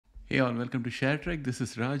Hey all, welcome to ShareTrekc. This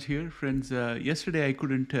is Raj here. Friends, yesterday I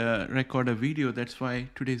couldn't record a video. That's why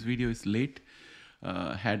today's video is late.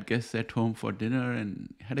 Had guests at home for dinner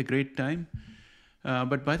and had a great time.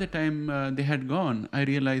 But by the time they had gone, I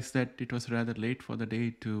realized that it was rather late for the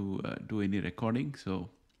day to do any recording. So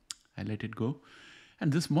I let it go.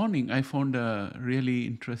 And this morning I found a really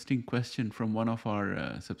interesting question from one of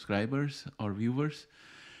our subscribers or viewers.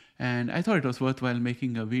 And I thought it was worthwhile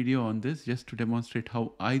making a video on this just to demonstrate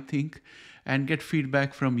how I think and get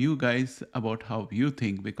feedback from you guys about how you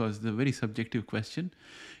think, because it's a very subjective question.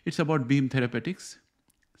 It's about Beam Therapeutics.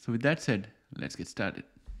 So with that said, let's get started.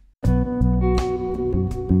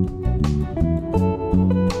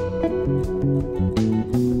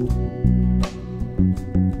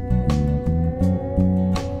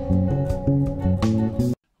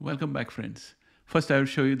 Welcome back, friends. First, I will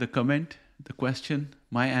show you the comment, the question,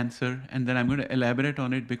 my answer, and then I'm going to elaborate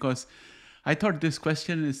on it because I thought this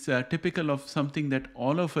question is typical of something that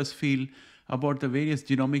all of us feel about the various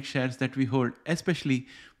genomic shares that we hold, especially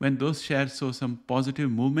when those shares show some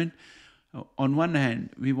positive movement. On one hand,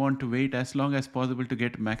 we want to wait as long as possible to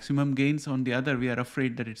get maximum gains. On the other, we are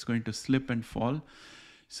afraid that it's going to slip and fall.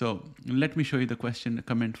 So let me show you the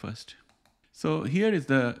comment first. So here is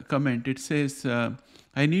the comment. It says,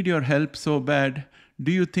 I need your help so bad.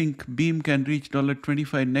 Do you think Beam can reach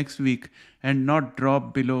 $25 next week and not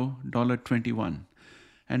drop below $21?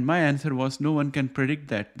 And my answer was, no one can predict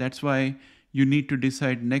that. That's why you need to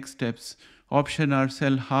decide next steps. Option are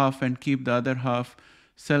sell half and keep the other half,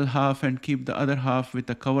 sell half and keep the other half with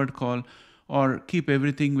a covered call, or keep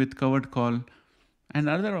everything with covered call. And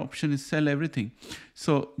another option is sell everything.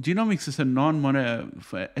 So genomics is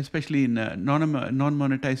a especially in a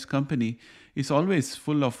non-monetized company, is always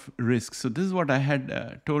full of risks. So this is what I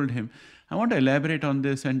had told him. I want to elaborate on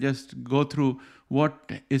this and just go through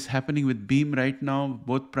what is happening with Beam right now,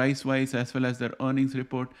 both price-wise as well as their earnings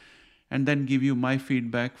report, and then give you my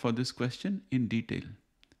feedback for this question in detail.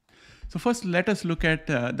 So first, let us look at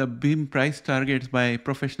the Beam price targets by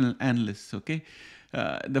professional analysts. Okay,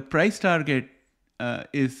 the price target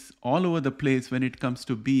is all over the place when it comes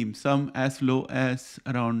to Beam, some as low as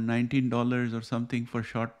around $19 or something for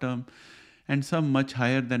short term, and some much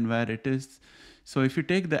higher than where it is. So if you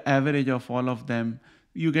take the average of all of them,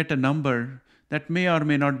 you get a number that may or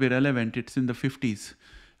may not be relevant. It's in the 50s.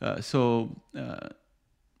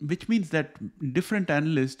 Which means that different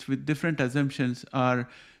analysts with different assumptions are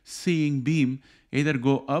seeing Beam either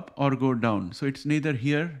go up or go down. So it's neither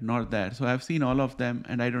here nor there. So I've seen all of them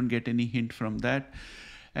and I don't get any hint from that.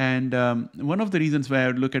 And one of the reasons why I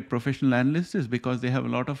would look at professional analysts is because they have a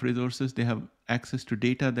lot of resources. They have access to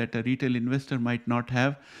data that a retail investor might not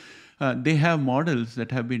have. They have models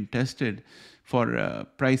that have been tested for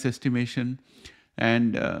price estimation,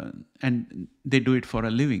 and they do it for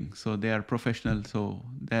a living. So they are professional. So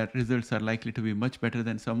their results are likely to be much better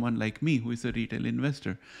than someone like me who is a retail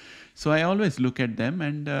investor. So I always look at them,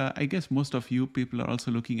 and I guess most of you people are also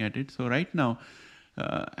looking at it. So right now,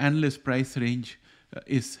 analyst price range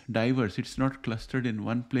is diverse. It's not clustered in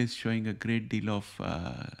one place showing a great deal of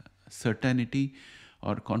certainty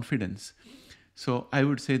or confidence. So I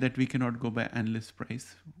would say that we cannot go by analyst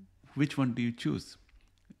price. Which one do you choose,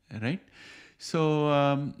 right? So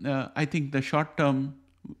I think the short term,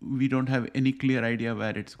 we don't have any clear idea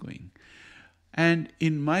where it's going. And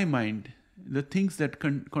in my mind, the things that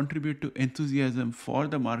contribute to enthusiasm for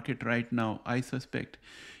the market right now, I suspect,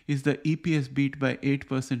 is the EPS beat by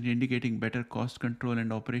 8%, indicating better cost control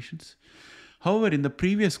and operations. However, in the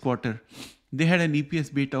previous quarter, they had an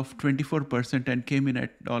EPS beat of 24% and came in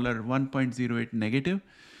at $1.08 negative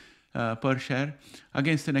per share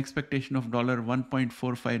against an expectation of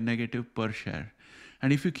 $1.45 negative per share.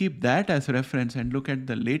 And if you keep that as a reference and look at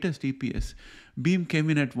the latest EPS, Beam came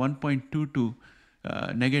in at 1.22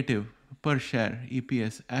 negative per share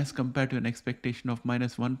EPS as compared to an expectation of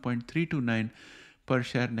minus 1.329 per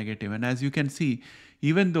share negative. And as you can see,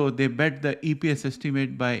 even though they bet the EPS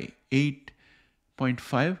estimate by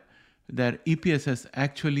 8.5, their EPS has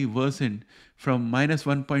actually worsened from minus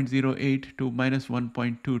 1.08 to minus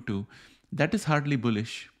 1.22. That is hardly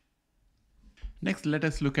bullish. Next, let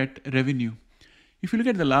us look at revenue. If you look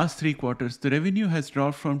at the last 3 quarters, the revenue has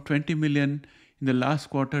dropped from 20 million in the last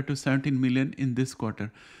quarter to 17 million in this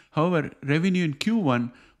quarter. However, revenue in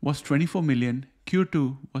Q1 was 24 million,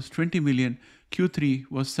 Q2 was 20 million,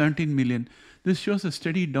 Q3 was 17 million. This shows a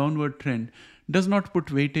steady downward trend. Does not put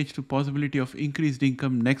weightage to possibility of increased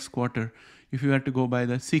income next quarter if you were to go by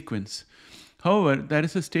the sequence. However, there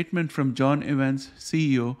is a statement from John Evans,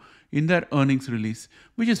 CEO, in their earnings release,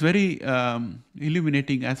 which is very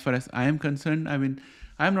illuminating as far as I am concerned. I mean,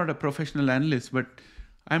 I'm not a professional analyst, but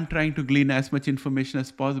I'm trying to glean as much information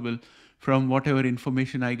as possible from whatever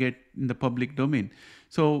information I get in the public domain.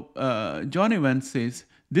 So John Evans says,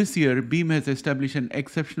 this year, Beam has established an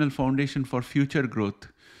exceptional foundation for future growth,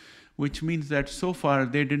 which means that so far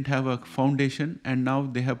they didn't have a foundation and now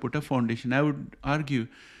they have put a foundation. I would argue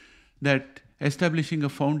that establishing a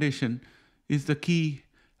foundation is the key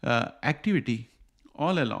activity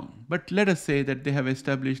all along. But let us say that they have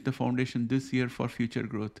established the foundation this year for future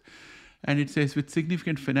growth. And it says, with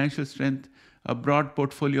significant financial strength, a broad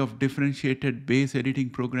portfolio of differentiated base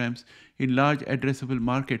editing programs in large addressable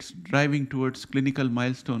markets driving towards clinical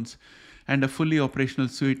milestones, and a fully operational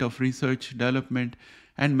suite of research, development,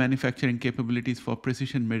 and manufacturing capabilities for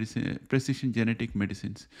precision medicine, precision genetic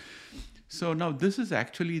medicines. So now this is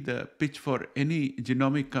actually the pitch for any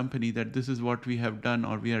genomic company, that this is what we have done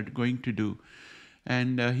or we are going to do.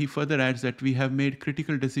 And he further adds that we have made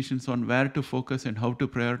critical decisions on where to focus and how to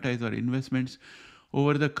prioritize our investments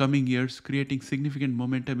over the coming years, creating significant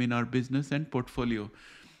momentum in our business and portfolio.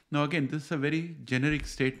 Now, again, this is a very generic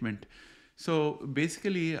statement. So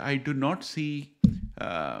basically, I do not see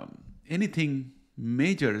anything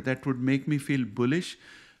major that would make me feel bullish.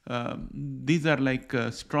 These are like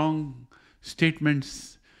strong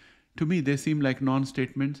statements. To me, they seem like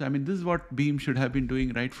non-statements. I mean, this is what Beam should have been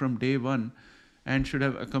doing right from day one and should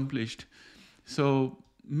have accomplished. So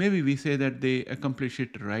maybe we say that they accomplish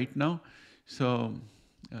it right now. So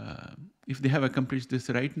if they have accomplished this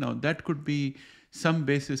right now, that could be some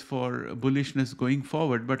basis for bullishness going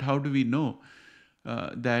forward. But how do we know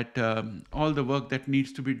that all the work that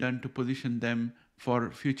needs to be done to position them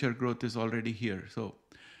for future growth is already here? So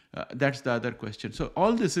that's the other question. So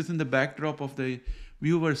all this is in the backdrop of the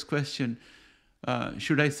viewer's question,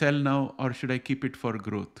 should I sell now or should I keep it for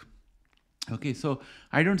growth? Okay, so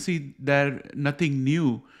I don't see there nothing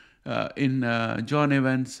new in John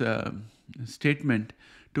Evans' statement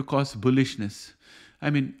to cause bullishness. I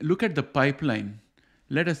mean, look at the pipeline.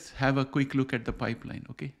 Let us have a quick look at the pipeline,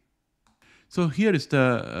 okay? So here is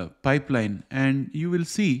the pipeline, and you will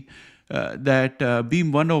see that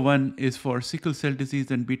Beam 101 is for sickle cell disease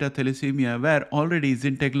and beta thalassemia, where already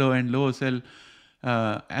Zynteglo and Loocell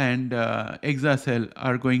and Exacel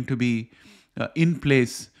are going to be in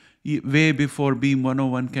place way before Beam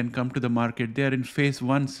 101 can come to the market. They are in phase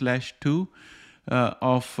 1/2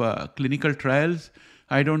 of clinical trials.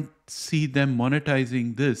 I don't see them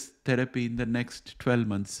monetizing this therapy in the next 12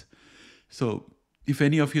 months. So if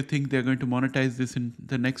any of you think they're going to monetize this in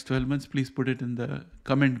the next 12 months, please put it in the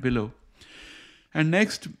comment below. And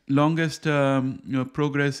next, longest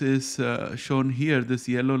progress is shown here, this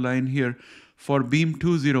yellow line here, for Beam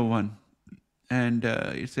 201. And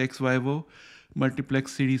it's ex vivo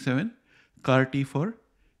multiplex CD7 CAR T for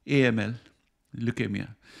AML,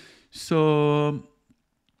 leukemia. So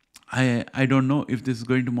I don't know if this is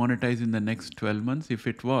going to monetize in the next 12 months. If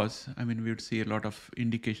it was, I mean, we would see a lot of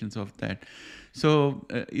indications of that. So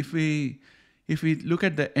if we look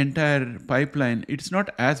at the entire pipeline, it's not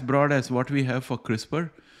as broad as what we have for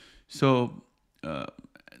CRISPR. So,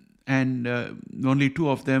 only 2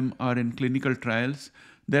 of them are in clinical trials.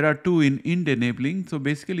 There are 2 in IND-enabling. So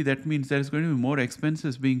basically that means there's going to be more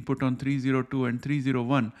expenses being put on 302 and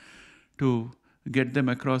 301 to get them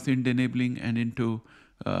across IND-enabling and into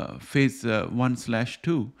phase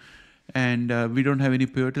 1/2. And we don't have any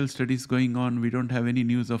pivotal studies going on. We don't have any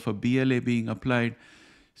news of a BLA being applied.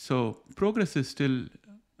 So progress is still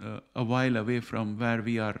a while away from where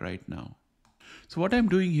we are right now. So what I'm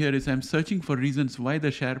doing here is I'm searching for reasons why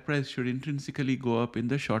the share price should intrinsically go up in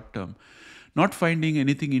the short term. Not finding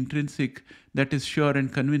anything intrinsic that is sure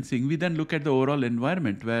and convincing, we then look at the overall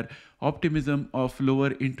environment where optimism of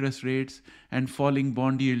lower interest rates and falling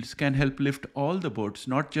bond yields can help lift all the boats,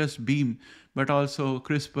 not just Beam, but also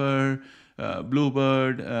CRISPR,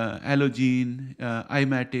 Bluebird, Allogene,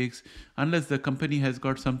 Imatics, unless the company has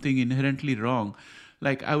got something inherently wrong.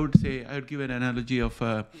 Like I would give an analogy of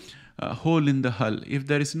a hole in the hull. If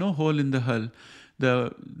there is no hole in the hull,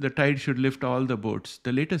 the tide should lift all the boats.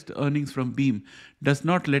 The latest earnings from Beam does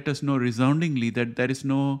not let us know resoundingly that there is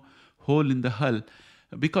no hole in the hull,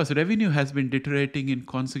 because revenue has been deteriorating in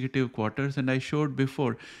consecutive quarters, and I showed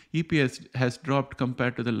before EPS has dropped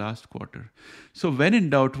compared to the last quarter. So when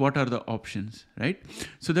in doubt, what are the options, right?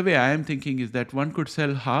 So the way I am thinking is that one could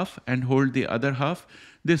sell half and hold the other half.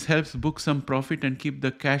 This helps book some profit and keep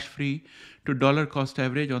the cash free to dollar cost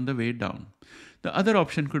average on the way down. The other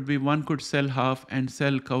option could be one could sell half and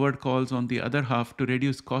sell covered calls on the other half to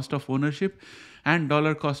reduce cost of ownership and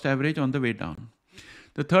dollar cost average on the way down.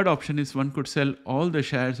 The third option is one could sell all the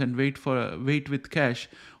shares and wait with cash,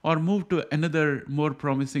 or move to another more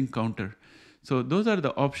promising counter. So those are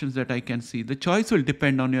the options that I can see. The choice will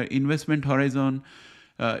depend on your investment horizon,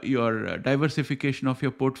 your diversification of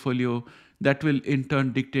your portfolio. That will in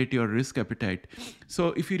turn dictate your risk appetite. So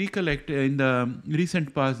if you recollect, in the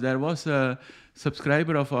recent past, there was a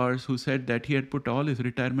subscriber of ours who said that he had put all his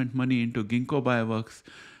retirement money into Ginkgo Bioworks,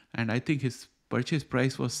 and I think his purchase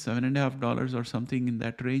price was $7.50 or something in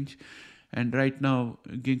that range. And right now,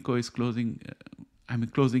 Ginkgo is closing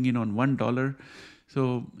in on $1.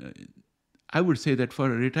 So I would say that for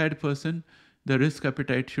a retired person, the risk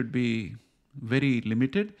appetite should be very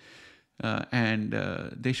limited, and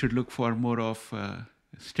they should look for more of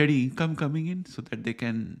steady income coming in so that they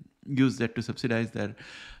can use that to subsidize their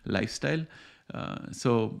lifestyle.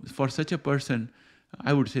 So for such a person,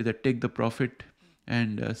 I would say that take the profit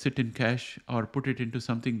and sit in cash, or put it into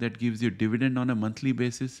something that gives you dividend on a monthly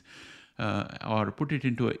basis, or put it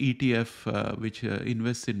into an ETF which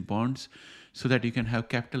invests in bonds, so that you can have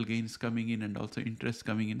capital gains coming in and also interest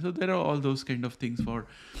coming in. So there are all those kind of things for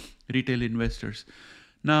retail investors.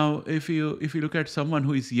 Now, if you look at someone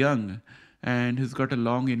who is young and who's got a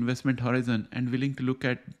long investment horizon and willing to look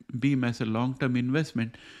at Beam as a long-term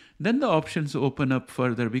investment, then the options open up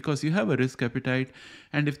further, because you have a risk appetite.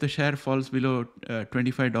 And if the share falls below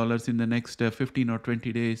 $25 in the next 15 or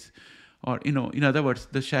 20 days, or, in other words,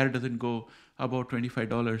 the share doesn't go above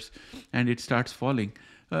 $25 and it starts falling,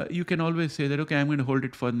 you can always say that, okay, I'm going to hold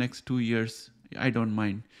it for the next 2 years. I don't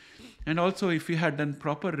mind. And also, if you had done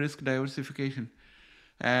proper risk diversification,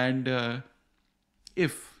 and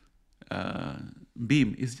if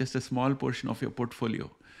Beam is just a small portion of your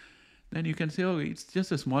portfolio, then you can say, oh, it's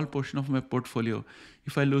just a small portion of my portfolio.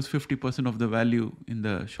 If I lose 50% of the value in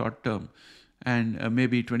the short term and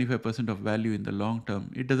maybe 25% of value in the long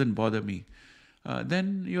term, it doesn't bother me.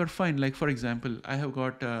 Then you're fine. Like, for example, I have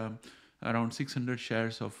got around 600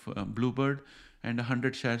 shares of Bluebird and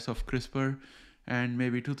 100 shares of CRISPR, and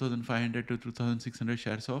maybe 2,500 to 2,600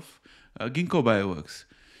 shares of Ginkgo Bioworks.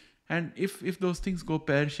 And if those things go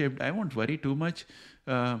pear-shaped, I won't worry too much,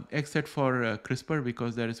 except for CRISPR,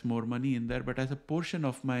 because there is more money in there. But as a portion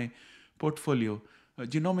of my portfolio,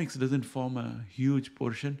 genomics doesn't form a huge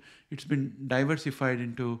portion. It's been diversified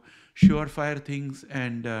into surefire things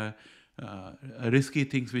and risky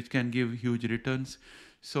things which can give huge returns.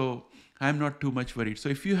 So I'm not too much worried. So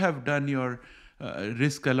if you have done your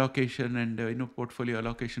risk allocation and portfolio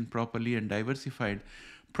allocation properly and diversified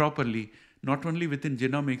properly, not only within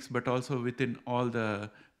genomics but also within all the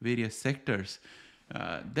various sectors,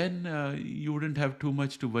 then you wouldn't have too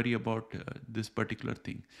much to worry about this particular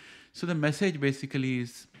thing. So the message basically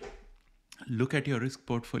is, look at your risk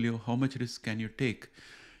portfolio, how much risk can you take,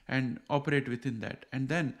 and operate within that. And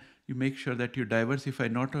then you make sure that you diversify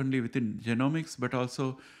not only within genomics but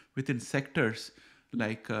also within sectors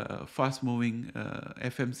like fast-moving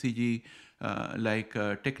FMCG, like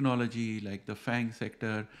technology, like the FANG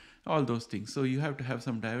sector, all those things. So you have to have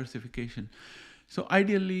some diversification. So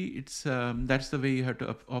ideally, it's that's the way you have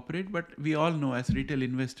to operate. But we all know, as retail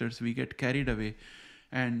investors, we get carried away,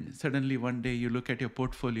 and suddenly one day you look at your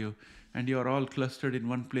portfolio and you're all clustered in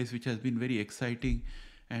one place, which has been very exciting,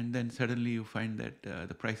 and then suddenly you find that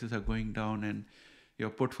the prices are going down and your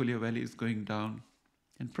portfolio value is going down,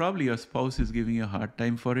 and probably your spouse is giving you a hard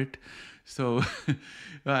time for it. So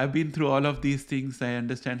I've been through all of these things. I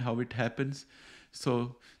understand how it happens.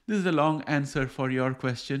 So this is a long answer for your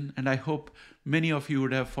question, and I hope many of you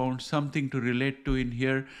would have found something to relate to in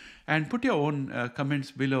here, and put your own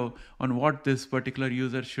comments below on what this particular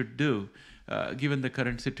user should do given the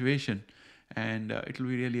current situation. And it will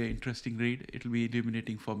be really an interesting read. It will be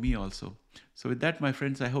illuminating for me also. So with that, my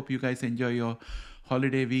friends, I hope you guys enjoy your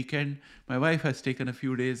holiday weekend. My wife has taken a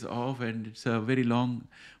few days off, and it's a very long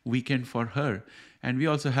weekend for her. And we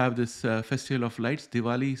also have this Festival of Lights,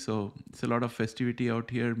 Diwali. So it's a lot of festivity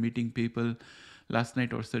out here, meeting people. Last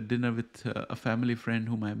night I was at dinner with a family friend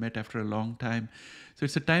whom I met after a long time. So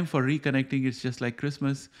it's a time for reconnecting. It's just like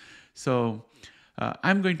Christmas. So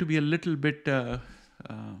I'm going to be a little bit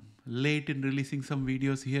late in releasing some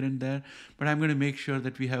videos here and there, but I'm going to make sure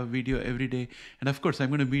that we have a video every day. And of course, I'm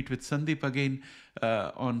going to meet with Sandeep again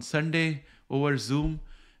on Sunday over Zoom,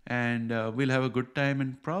 and we'll have a good time,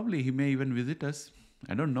 and probably he may even visit us.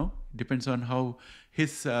 I don't know. Depends on how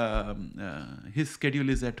his schedule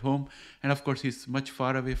is at home. And of course, he's much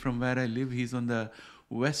far away from where I live. He's on the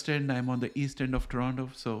west end. I'm on the east end of Toronto.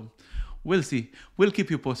 So we'll see. We'll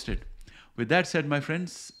keep you posted. With that said, my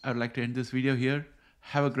friends, I would like to end this video here.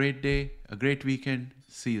 Have a great day, a great weekend.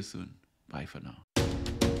 See you soon. Bye for now.